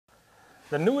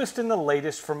The newest and the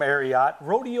latest from Ariat,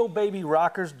 Rodeobaby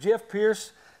rockers. Jeff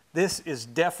Pierce, this is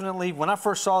definitely, when I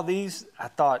first saw these, I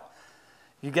thought,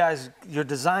 you guys, your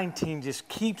design team just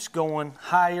keeps going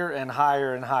higher and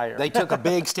higher and higher. They took a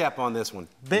big step on this one.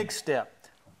 Big step.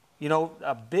 You know,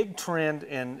 a big trend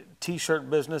in T-shirt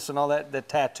business and all that, the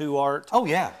tattoo art. Oh,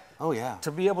 yeah. Oh, yeah.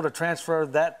 To be able to transfer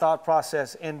that thought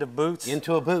process into boots.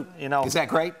 Into a boot. You know. Is that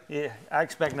great? Yeah, I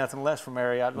expect nothing less from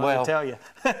Ariat, let me tell you.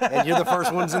 And you're the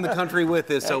first ones in the country with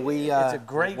this, so we, it's a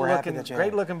great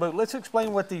looking boot. Let's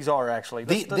explain what these are, actually.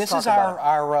 This is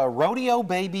our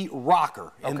Rodeobaby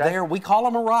rocker. And we call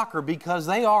them a rocker because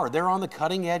they're on the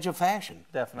cutting edge of fashion.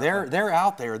 Definitely. They're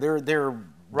out there. They're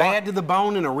bad to the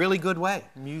bone in a really good way.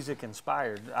 Music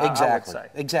inspired, exactly, I would say.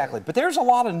 Exactly. But there's a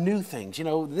lot of new things. You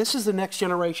know, this is the next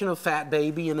generation of Fat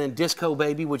Baby and then Disco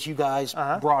Baby, which you guys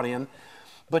brought in.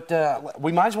 But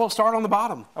we might as well start on the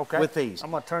bottom with these.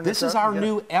 I'm going to turn this up. This is our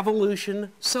new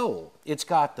Evolution sole. It's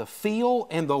got the feel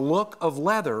and the look of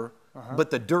leather,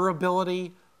 but the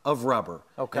durability of rubber.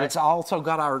 And it's also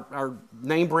got our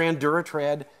name brand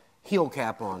Duratread heel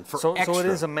cap on for extra. So it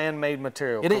is a man-made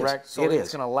material, correct? So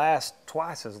it's going to last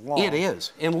twice as long. It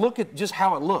is. And look at just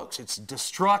how it looks. It's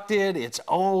destructed, it's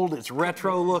old, it's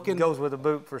retro looking. It goes with a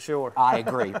boot for sure. I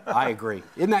agree. I agree.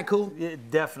 Isn't that cool?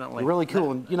 Definitely. Really cool.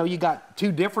 And you know, you got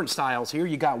two different styles here.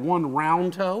 You got one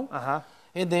round toe.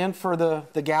 And then for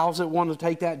the gals that want to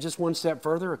take that just one step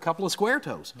further, a couple of square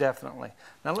toes. Definitely.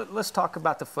 Now let's talk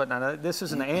about the foot. Now this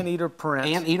is an Anteater print.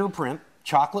 Anteater print.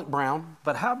 Chocolate brown.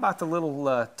 But how about the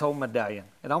little toe medallion?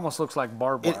 It almost looks like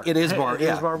barbed wire. It is barbed,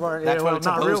 It is barbed wire. That's what it's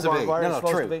supposed to be.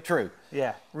 No, true.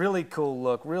 Yeah, really cool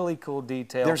look, really cool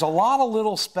detail. There's a lot of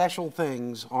little special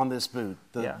things on this boot.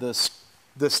 The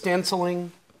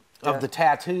stenciling of the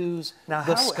tattoos,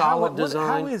 the scallop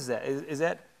design. How is that? Is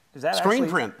that screen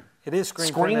print? It is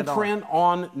screen print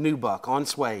on nubuck, on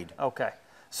suede. Okay.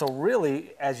 So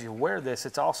really, as you wear this,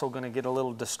 it's also going to get a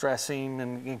little distressing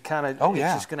and kind of,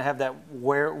 it's just going to have that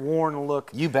worn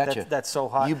look. You betcha. That's so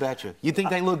hot. You betcha. You think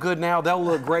they look good now? They'll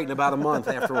look great in about a month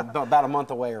after about a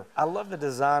month of wear. I love the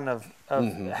design of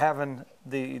having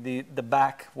the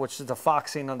back, which is the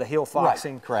foxing on the heel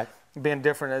foxing. Right, correct. Being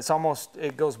different. It's almost,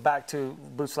 it goes back to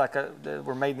boots like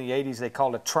were made in the 80s. They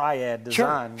called a triad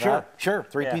design. Sure.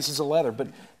 Three pieces of leather. But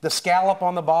the scallop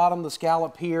on the bottom, the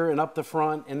scallop here and up the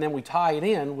front, and then we tie it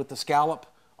in with the scallop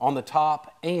on the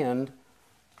top and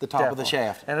the top of the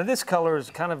shaft. And this color is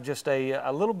kind of just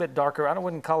a little bit darker. I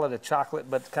wouldn't call it a chocolate,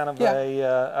 but kind of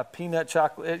a peanut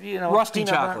chocolate. You know, rusty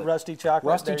chocolate. Rusty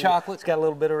chocolate. Rusty chocolate. It's got a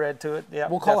little bit of red to it. Yeah.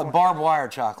 We'll call it barbed wire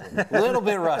chocolate. A little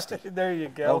bit rusty. There you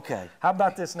go. Okay. How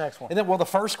about this next one? And then, well, the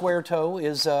first square toe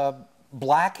is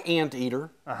black Anteater.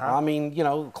 I mean, you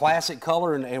know, classic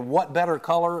color, and what better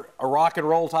color, a rock and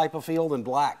roll type of feel than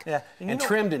black. Yeah. And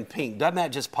trimmed in pink. Doesn't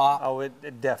that just pop? Oh,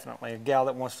 it definitely. A gal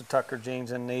that wants to tuck her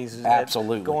jeans in these.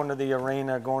 Absolutely. Going to the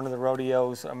arena, going to the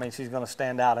rodeos, I mean, she's going to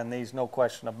stand out in these, no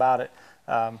question about it.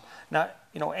 Now,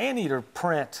 you know, Anteater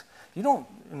print,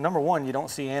 number one, you don't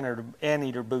see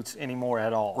Anteater boots anymore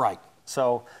at all. Right.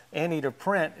 So Anteater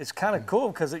print is kind of cool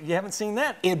because you haven't seen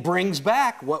that. It brings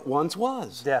back what once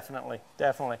was. Definitely.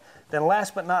 Then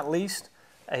last but not least,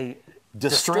 a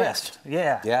distressed.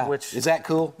 Yeah. Which is that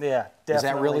cool? Yeah, definitely. Is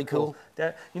that really cool?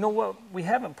 You know what? We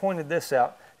haven't pointed this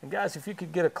out. And guys, if you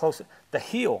could get a close, the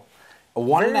heel. A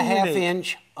 1.5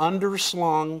 inch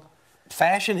underslung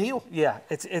fashion heel. Yeah,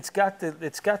 it's got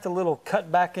the little cut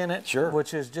back in it,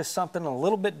 which is just something a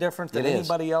little bit different than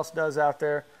anybody else does out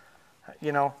there.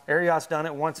 You know, Ariat's done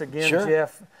it once again,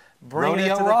 Jeff. Bring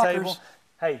it to the table.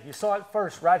 Hey, you saw it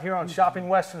first right here on Shopping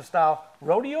Western Style.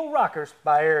 Rodeo Rockers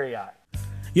by Ariat.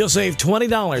 You'll save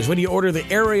 $20 when you order the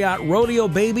Ariat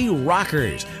Rodeobaby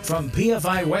Rockers from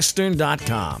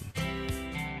PFIWestern.com.